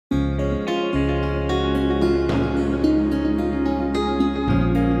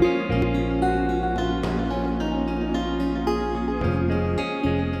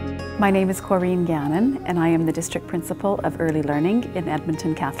My name is Corrine Gannon, and I am the District Principal of Early Learning in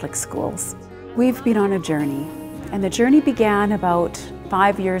Edmonton Catholic Schools. We've been on a journey, and the journey began about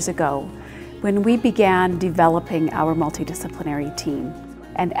 5 years ago when we began developing our multidisciplinary team.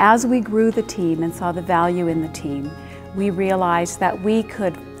 And as we grew the team and saw the value in the team, we realized that we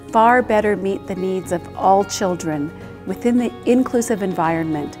could far better meet the needs of all children within the inclusive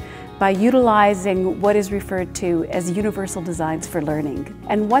environment by utilizing what is referred to as universal designs for learning.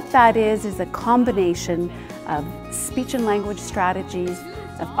 And what that is a combination of speech and language strategies,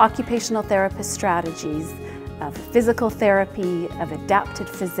 of occupational therapist strategies, of physical therapy, of adapted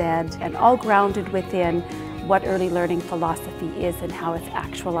phys ed, and all grounded within what early learning philosophy is and how it's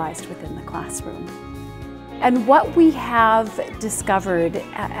actualized within the classroom. And what we have discovered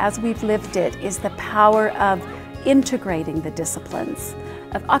as we've lived it is the power of integrating the disciplines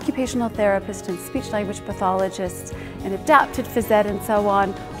of occupational therapists and speech-language pathologists and adapted phys ed and so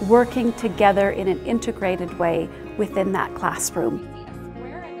on, working together in an integrated way within that classroom.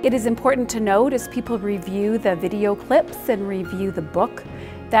 It is important to note as people review the video clips and review the book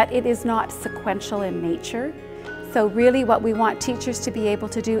that it is not sequential in nature. So really what we want teachers to be able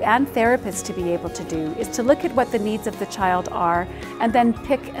to do and therapists to be able to do is to look at what the needs of the child are and then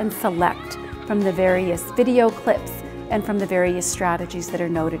pick and select from the various video clips and from the various strategies that are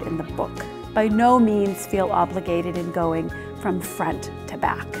noted in the book. By no means feel obligated in going from front to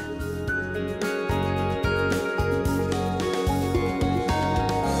back.